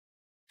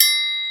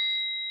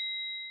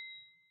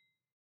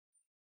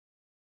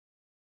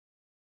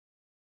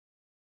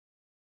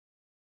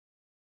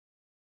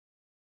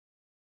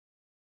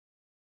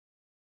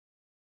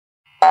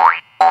Hello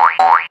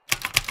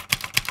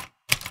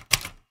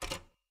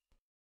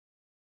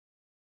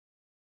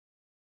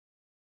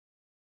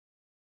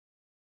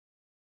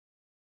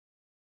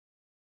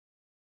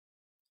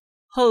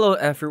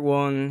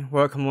everyone,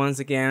 welcome once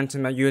again to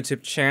my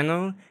YouTube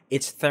channel.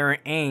 It's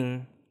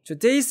Theron.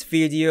 Today's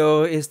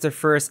video is the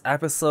first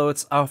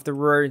episode of the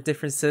Word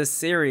Differences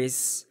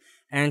series,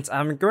 and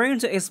I'm going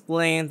to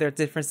explain the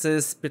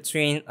differences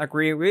between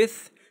agree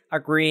with,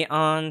 agree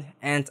on,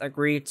 and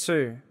agree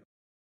to.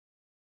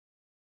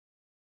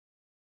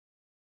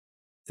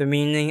 The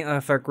meaning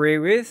of agree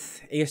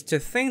with is to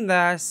think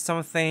that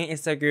something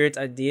is a good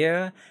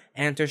idea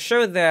and to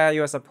show that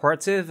you are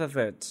supportive of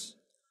it.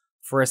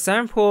 For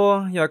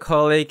example, your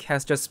colleague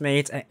has just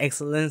made an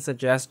excellent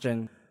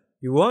suggestion.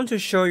 You want to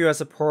show your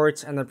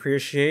support and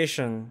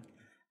appreciation,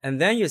 and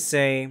then you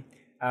say,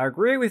 I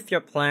agree with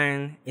your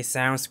plan, it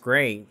sounds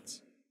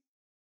great.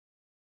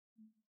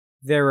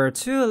 There are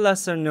two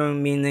lesser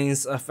known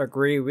meanings of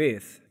agree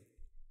with.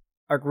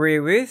 Agree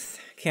with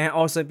can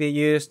also be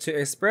used to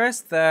express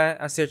that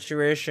a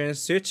situation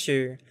suits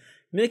you,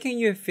 making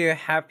you feel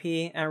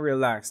happy and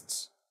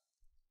relaxed.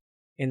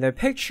 In the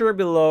picture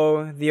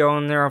below, the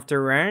owner of the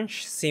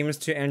ranch seems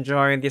to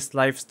enjoy this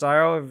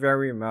lifestyle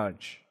very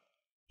much.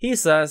 He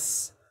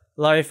says,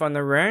 life on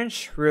the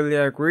ranch really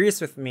agrees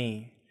with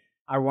me.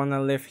 I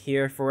wanna live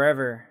here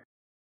forever.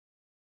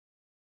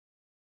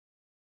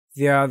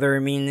 The other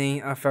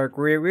meaning of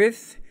agree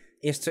with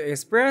is to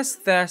express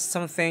that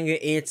something you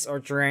eat or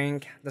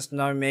drink does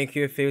not make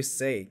you feel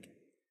sick.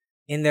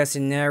 In the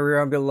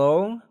scenario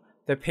below,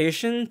 the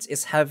patient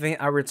is having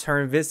a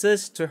return visit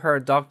to her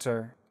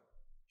doctor.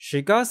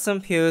 She got some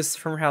pills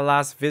from her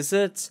last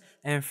visit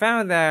and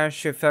found that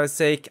she felt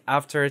sick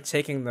after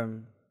taking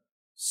them.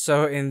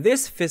 So in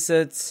this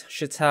visit,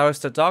 she tells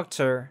the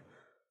doctor,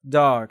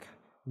 Doc,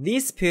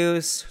 these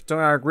pills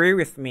don't agree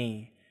with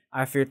me.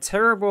 I feel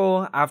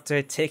terrible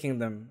after taking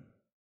them.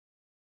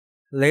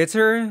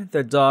 Later,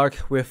 the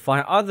doc will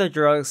find other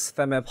drugs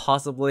that may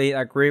possibly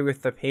agree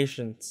with the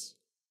patient.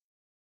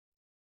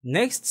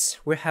 Next,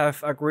 we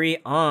have agree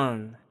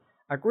on.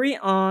 Agree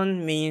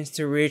on means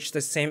to reach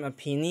the same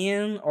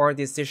opinion or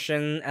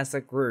decision as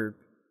a group.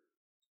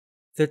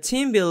 The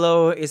team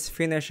below is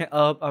finishing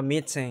up a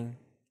meeting.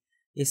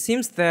 It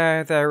seems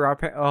that they're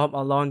wrapping up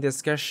a long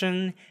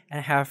discussion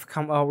and have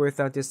come up with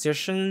a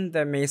decision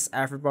that makes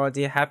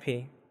everybody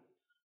happy.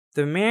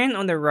 The man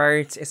on the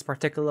right is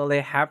particularly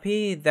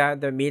happy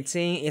that the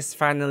meeting is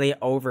finally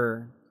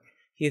over.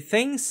 He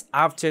thinks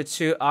after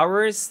 2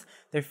 hours,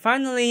 they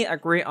finally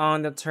agree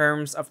on the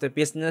terms of the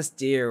business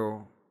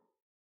deal.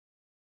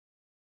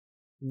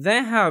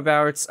 Then how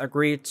about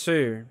agree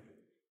to?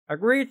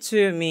 Agree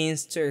to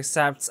means to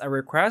accept a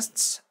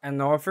request,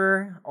 an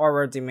offer,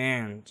 or a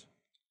demand.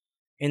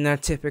 In a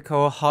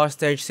typical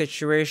hostage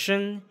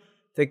situation,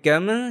 the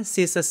gunman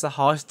seizes a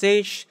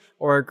hostage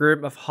or a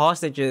group of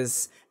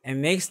hostages and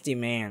makes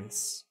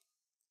demands.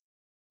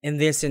 In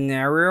this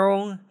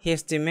scenario,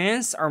 his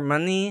demands are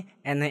money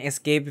and an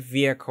escape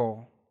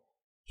vehicle.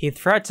 He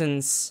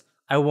threatens,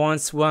 I want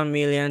 $1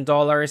 million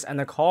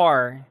and a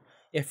car.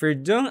 If you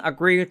don't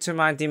agree to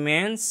my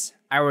demands,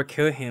 I will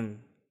kill him.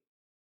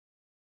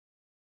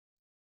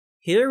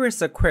 Here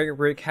is a quick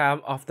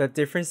recap of the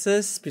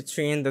differences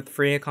between the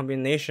three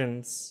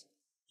combinations.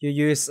 You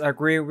use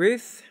agree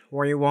with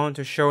when you want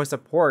to show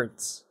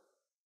support.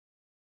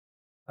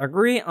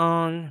 Agree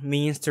on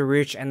means to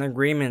reach an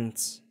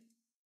agreement.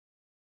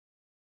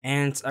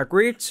 And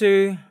agree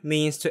to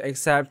means to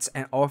accept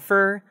an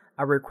offer,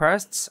 a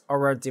request,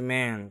 or a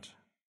demand.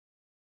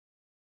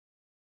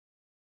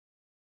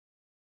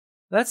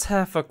 Let's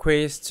have a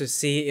quiz to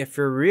see if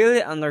you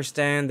really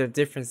understand the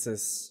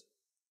differences.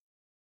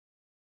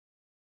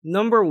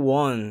 Number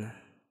 1.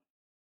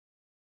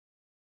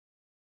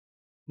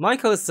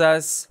 Michael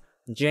says,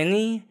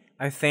 Jenny,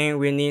 I think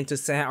we need to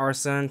send our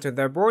son to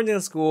the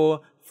boarding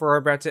school for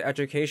a better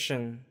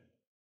education.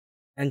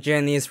 And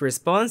Jenny's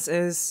response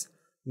is,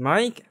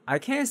 Mike, I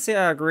can't say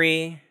I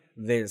agree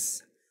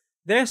this.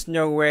 There's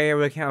no way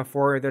we can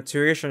afford the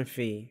tuition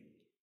fee.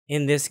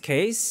 In this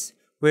case,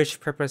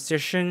 which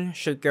preposition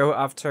should go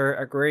after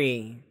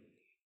agree?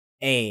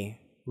 A.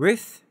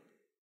 With.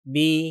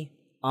 B.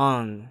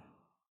 On.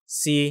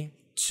 C.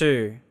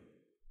 To.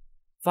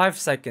 5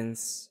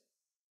 seconds.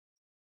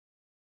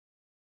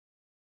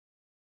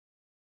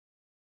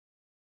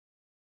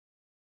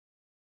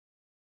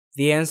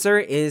 The answer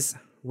is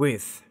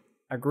with.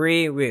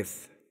 Agree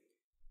with.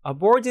 A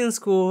boarding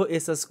school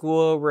is a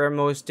school where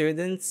most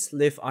students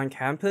live on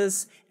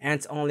campus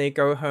and only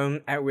go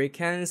home at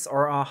weekends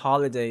or on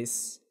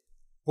holidays.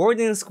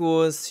 Boarding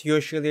schools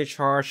usually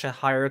charge a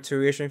higher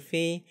tuition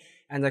fee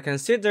and are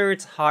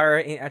considered higher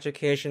in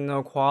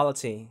educational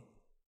quality.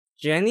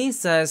 Jenny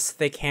says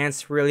they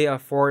can't really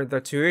afford the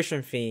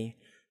tuition fee,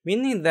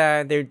 meaning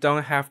that they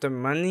don't have the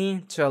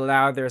money to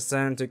allow their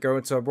son to go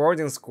to a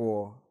boarding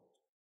school.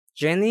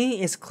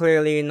 Jenny is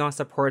clearly not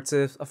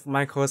supportive of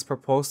Michael's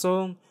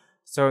proposal,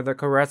 so the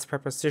correct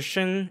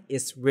preposition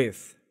is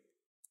with.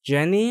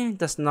 Jenny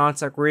does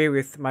not agree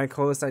with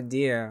Michael's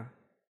idea.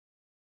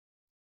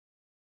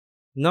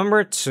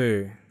 Number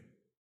 2.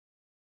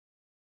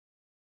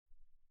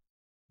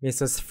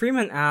 Mrs.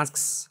 Freeman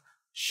asks,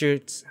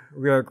 should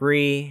we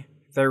agree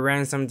the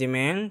ransom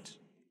demand?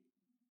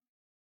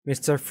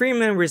 Mr.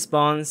 Freeman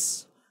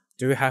responds,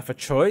 do you have a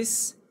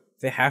choice?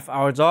 They have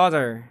our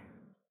daughter.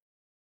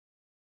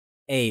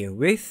 A.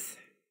 With.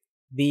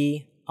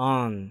 B.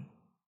 On.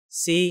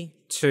 C.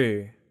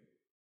 To.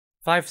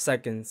 5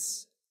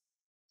 seconds.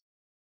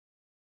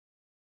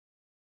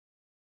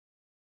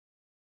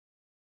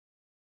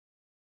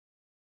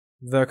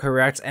 The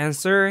correct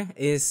answer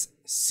is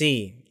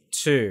C.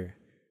 To.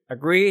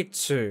 Agree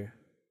to.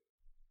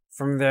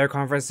 From their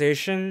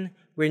conversation,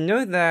 we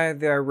know that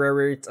they are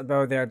worried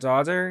about their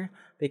daughter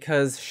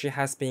because she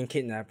has been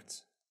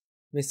kidnapped.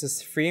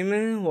 Mrs.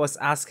 Freeman was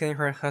asking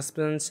her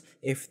husband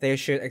if they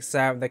should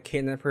accept the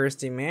kidnapper's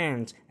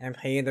demand and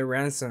pay the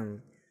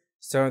ransom,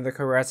 so the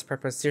correct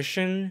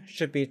preposition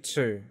should be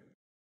to.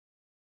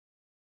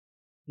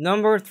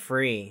 Number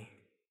 3.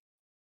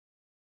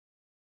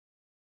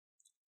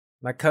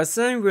 My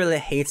cousin really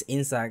hates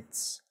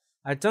insects.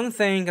 I don't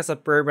think a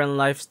suburban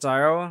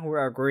lifestyle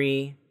will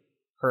agree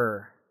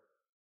her.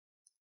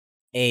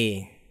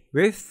 A.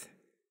 With.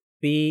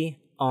 B.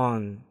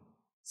 On.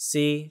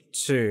 C.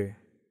 To.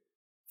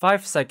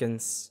 5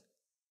 seconds.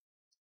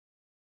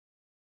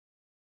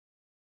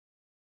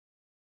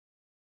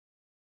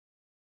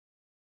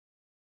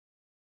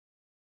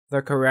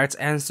 The correct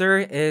answer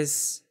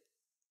is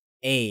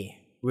A.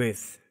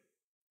 With.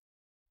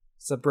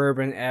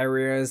 Suburban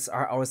areas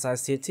are outside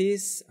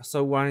cities,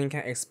 so one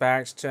can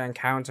expect to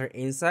encounter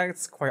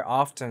insects quite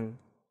often.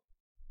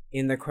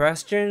 In the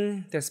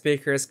question, the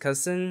speaker's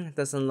cousin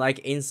doesn't like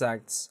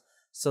insects,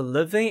 so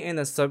living in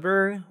a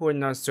suburb would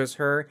not suit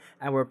her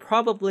and would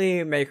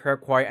probably make her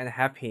quite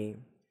unhappy.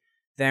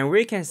 Then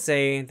we can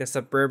say the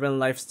suburban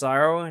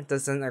lifestyle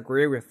doesn't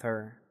agree with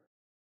her.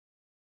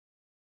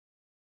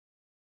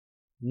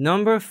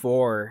 Number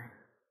 4.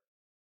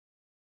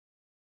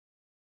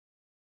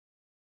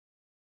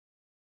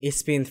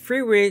 It's been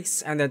 3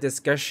 weeks and the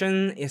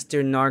discussion is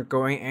still not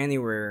going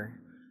anywhere.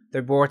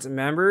 The board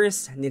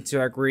members need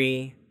to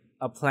agree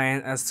a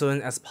plan as soon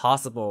as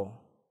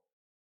possible.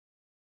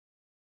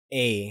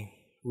 A.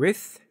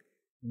 With.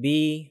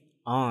 B.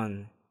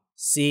 On.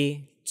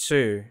 C.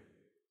 To.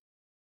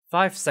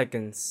 5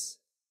 seconds.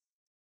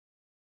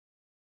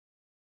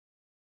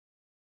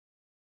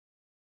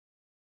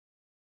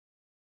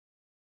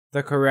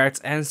 The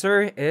correct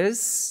answer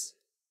is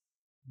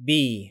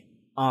B.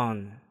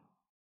 On.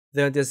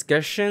 The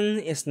discussion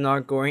is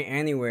not going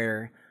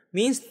anywhere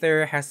means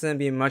there hasn't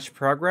been much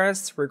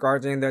progress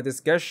regarding the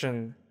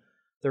discussion.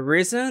 The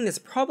reason is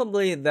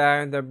probably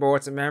that the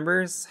board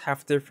members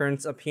have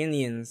different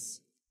opinions.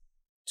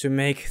 To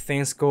make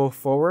things go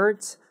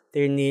forward,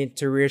 they need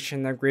to reach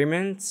an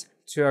agreement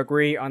to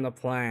agree on a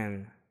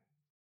plan.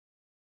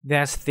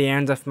 That's the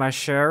end of my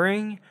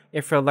sharing.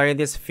 If you like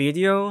this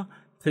video,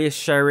 please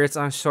share it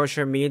on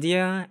social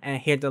media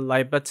and hit the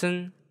like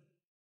button.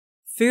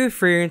 Feel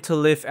free to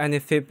leave any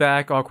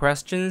feedback or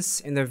questions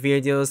in the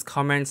video's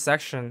comment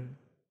section.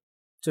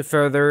 To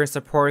further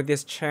support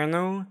this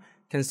channel,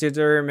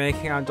 consider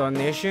making a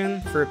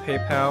donation through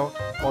PayPal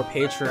or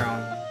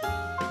Patreon.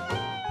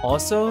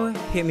 Also,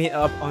 hit me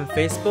up on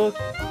Facebook,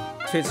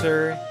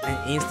 Twitter,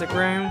 and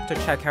Instagram to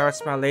check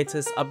out my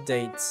latest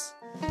updates.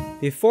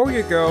 Before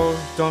you go,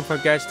 don't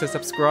forget to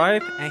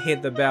subscribe and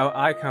hit the bell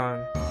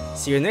icon.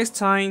 See you next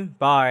time,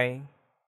 bye!